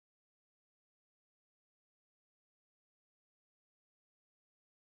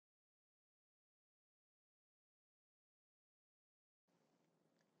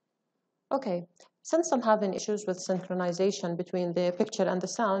Okay, since I'm having issues with synchronization between the picture and the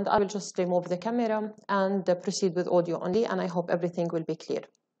sound, I will just remove the camera and proceed with audio only, and I hope everything will be clear.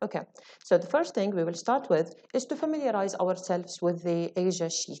 Okay, so the first thing we will start with is to familiarize ourselves with the Asia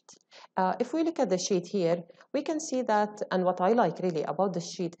sheet. If we look at the sheet here, we can see that, and what I like really about the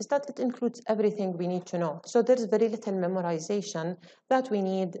sheet is that it includes everything we need to know. So there's very little memorization that we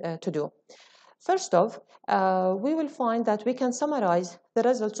need to do. First off, we will find that we can summarize the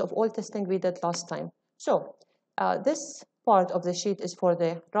results of all testing we did last time. So this part of the sheet is for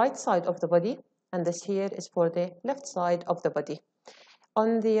the right side of the body, and this here is for the left side of the body.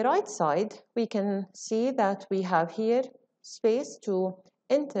 On the right side, we can see that we have here space to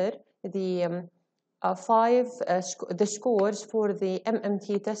enter the the scores for the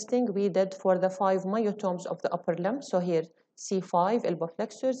MMT testing we did for the 5 myotomes of the upper limb. So here C5 elbow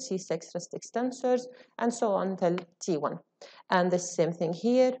flexors, C6 wrist extensors, and so on until T1. And the same thing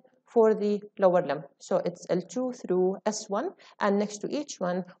here for the lower limb. So it's L2 through S1, and next to each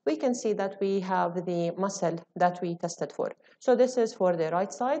one, we can see that we have the muscle that we tested for. So this is for the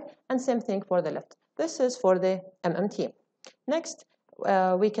right side, and same thing for the left. This is for the MMT. Next,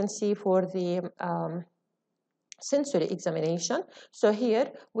 we can see for the sensory examination. So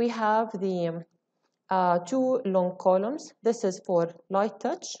here we have the 2 long columns. This is for light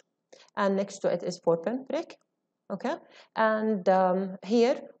touch, and next to it is for pinprick. Okay, and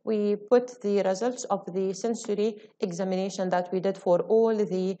here we put the results of the sensory examination that we did for all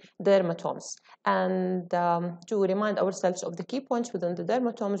the dermatomes. And to remind ourselves of the key points within the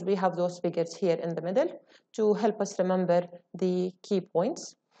dermatomes, we have those figures here in the middle to help us remember the key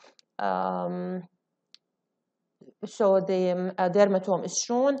points. So the dermatome is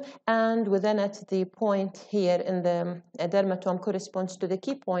shown, and within it, the point here in the dermatome corresponds to the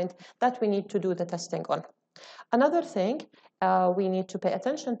key point that we need to do the testing on. Another thing we need to pay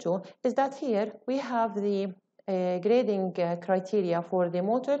attention to is that here we have the grading criteria for the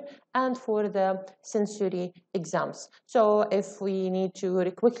motor and for the sensory exams. So if we need to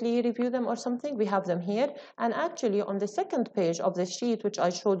quickly review them or something, we have them here. And actually on the second page of the sheet, which I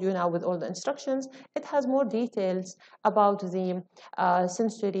showed you now with all the instructions, it has more details about the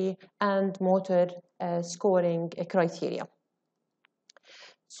sensory and motor scoring criteria.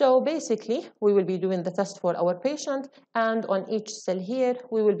 So basically, we will be doing the test for our patient, and on each cell here,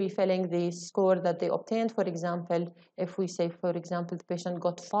 we will be filling the score that they obtained. For example, if we say, for example, the patient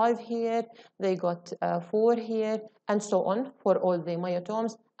got 5 here, they got 4 here, and so on for all the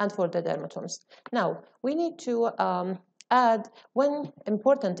myotomes and for the dermatomes. Now, we need to add one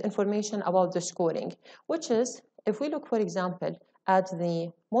important information about the scoring, which is, if we look, for example, at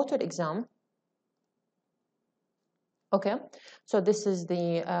the motor exam. Okay, so this is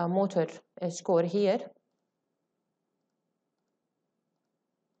the motor score here.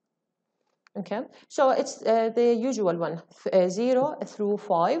 Okay, so it's the usual one, 0 through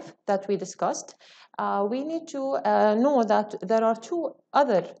 5 that we discussed. We need to know that there are 2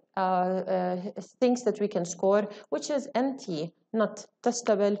 other things that we can score, which is NT, not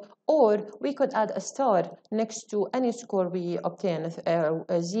testable, or we could add a star next to any score we obtain,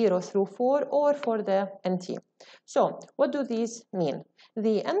 0 through 4, or for the NT. So what do these mean?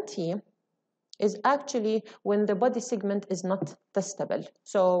 The NT is actually when the body segment is not testable.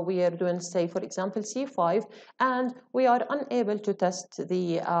 So we are doing, say, for example, C5, and we are unable to test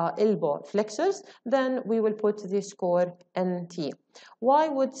the elbow flexors, then we will put the score NT. Why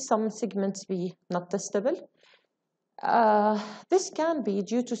would some segments be not testable? This can be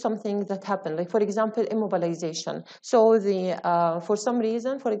due to something that happened, like, for example, immobilization. So for some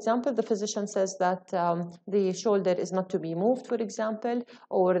reason, for example, the physician says that the shoulder is not to be moved, for example,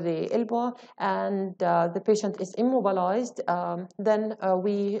 or the elbow, and the patient is immobilized, then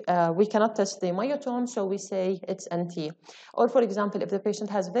we cannot test the myotome, so we say it's NT. Or, for example, if the patient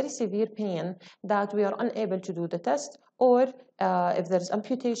has very severe pain that we are unable to do the test, or if there's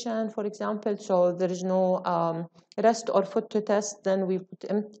amputation, for example, so there is no wrist or foot to test, then we put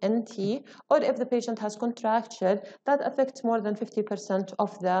NT. Or if the patient has contracture that affects more than 50%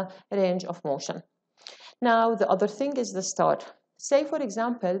 of the range of motion. Now, the other thing is the star. Say, for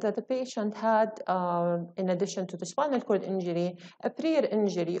example, that the patient had, in addition to the spinal cord injury, a prior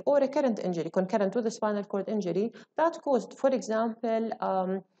injury or a current injury concurrent to the spinal cord injury that caused, for example,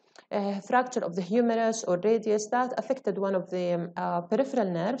 a fracture of the humerus or radius that affected one of the peripheral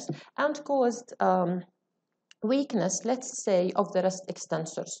nerves and caused weakness, let's say, of the wrist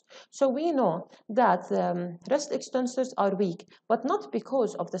extensors. So we know that wrist extensors are weak, but not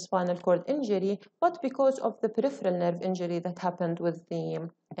because of the spinal cord injury, but because of the peripheral nerve injury that happened with the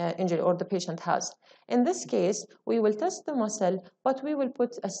injury or the patient has. In this case, we will test the muscle, but we will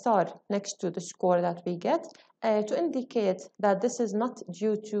put a star next to the score that we get to indicate that this is not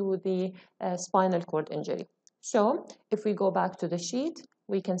due to the spinal cord injury. So if we go back to the sheet,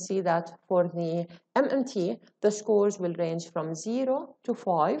 we can see that for the MMT, the scores will range from 0 to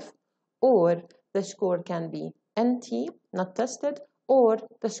 5, or the score can be NT, not tested, or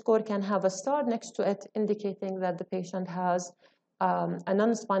the score can have a star next to it, indicating that the patient has a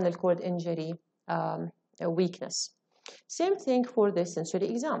non-spinal cord injury weakness. Same thing for the sensory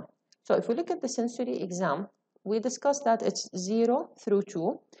exam. So if we look at the sensory exam, we discussed that it's 0 through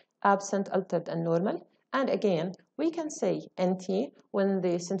 2, absent, altered, and normal. And again, we can say NT when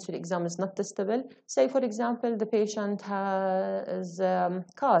the sensory exam is not testable. Say, for example, the patient has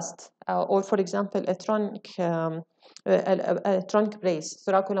cast, or for example, a trunk brace,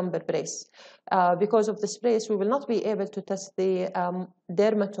 thoracolumbar brace. Because of this brace, we will not be able to test the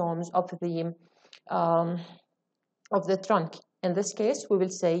dermatomes of the trunk. In this case, we will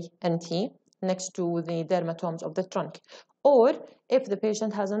say NT next to the dermatomes of the trunk. Or if the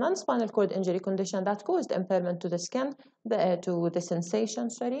patient has a non-spinal cord injury condition that caused impairment to the skin, to the sensation,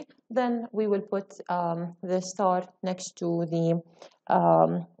 then we will put the star next to the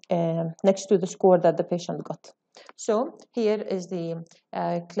score that the patient got. So here is the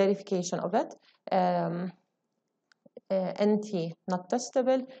clarification of it. NT not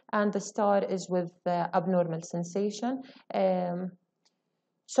testable, and the star is with abnormal sensation.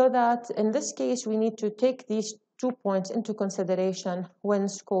 So that in this case, we need to take these 2 points into consideration when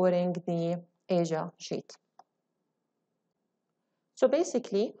scoring the ASIA sheet. So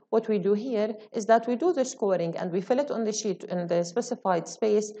basically, what we do here is that we do the scoring and we fill it on the sheet in the specified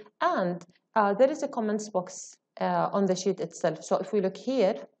space, and there is a comments box on the sheet itself. So if we look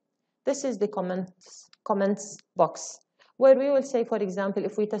here, this is the comments box, where we will say, for example,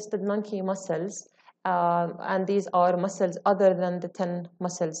 if we tested non-key muscles, and these are muscles other than the 10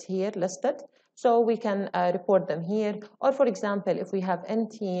 muscles here listed, so we can report them here. Or for example, if we have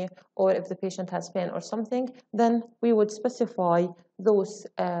NT, or if the patient has pain or something, then we would specify those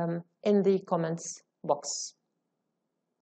in the comments box.